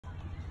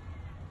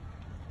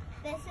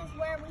This is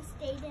where we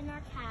stayed in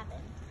our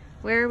cabin.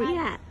 Where are we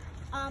at?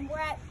 We're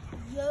at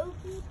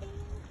Yogi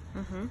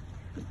Bear. Mm-hmm.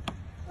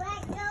 We're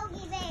at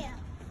Yogi Bear.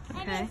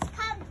 Okay. And it's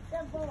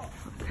comfortable.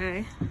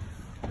 Okay.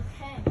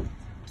 Okay.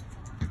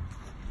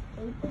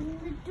 Open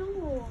the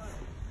door.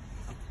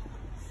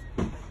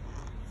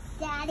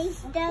 Daddy's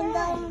done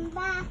going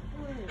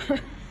bathroom.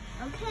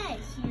 Okay,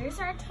 here's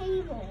our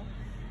table.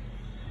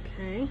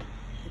 Okay.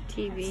 The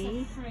TV.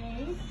 That's a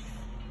fridge.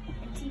 A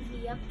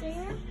TV up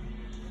there.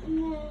 And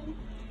then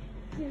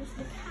here's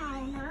the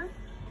counter.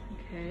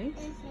 Okay.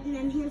 And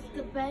then here's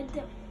the bed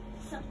that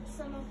some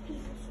of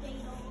people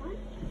stayed on.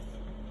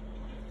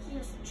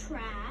 Here's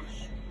trash.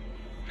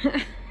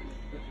 Here's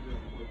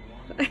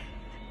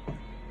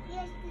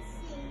the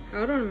sink.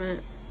 Hold on a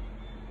minute.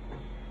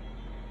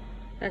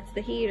 That's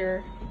the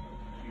heater.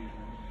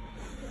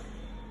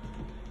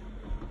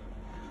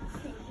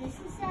 Okay, this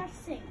is our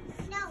sink.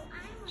 No,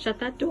 Shut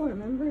that door,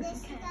 remember?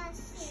 This is our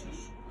sink.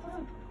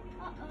 Uh-oh.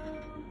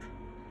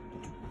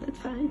 That's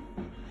fine.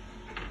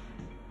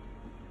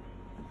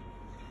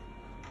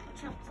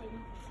 Watch out, Sadie.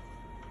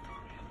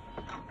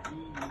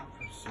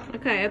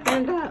 Okay,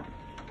 open it up.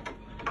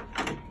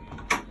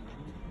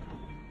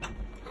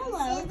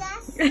 Hello. This is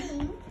our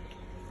sink.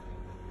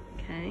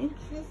 Okay.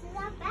 This is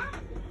our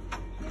bathroom.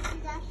 This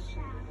is our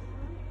shower.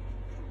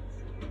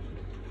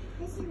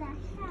 This is our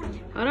shower.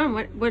 Hold on,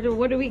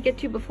 what do we get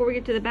to before we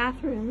get to the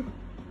bathroom?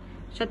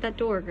 Shut that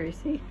door,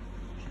 Gracie.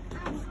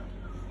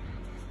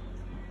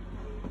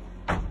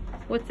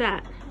 What's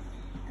that?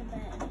 The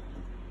bed.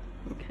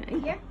 Okay.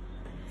 Here.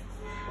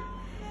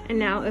 And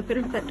now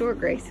open up that door,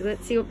 Gracie.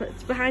 Let's see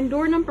what's behind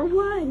door number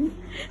 1.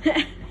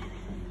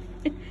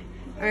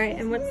 Alright,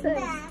 and what's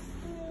this?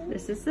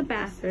 This is the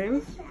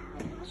bathroom.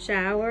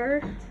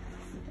 Shower.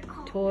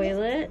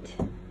 Toilet.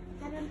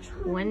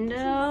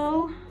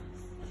 Window.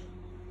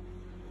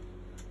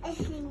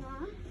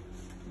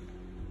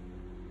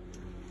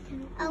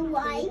 A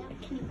light.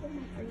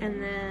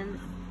 And then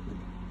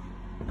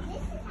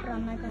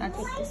I'm not gonna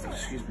take this.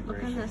 Excuse me, look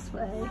Gracie. on this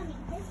way.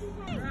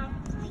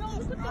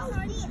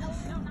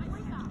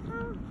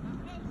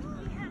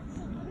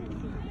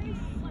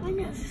 My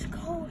nose is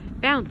cold.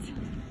 Bounce. And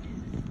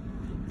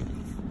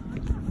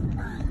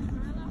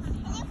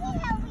if we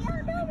have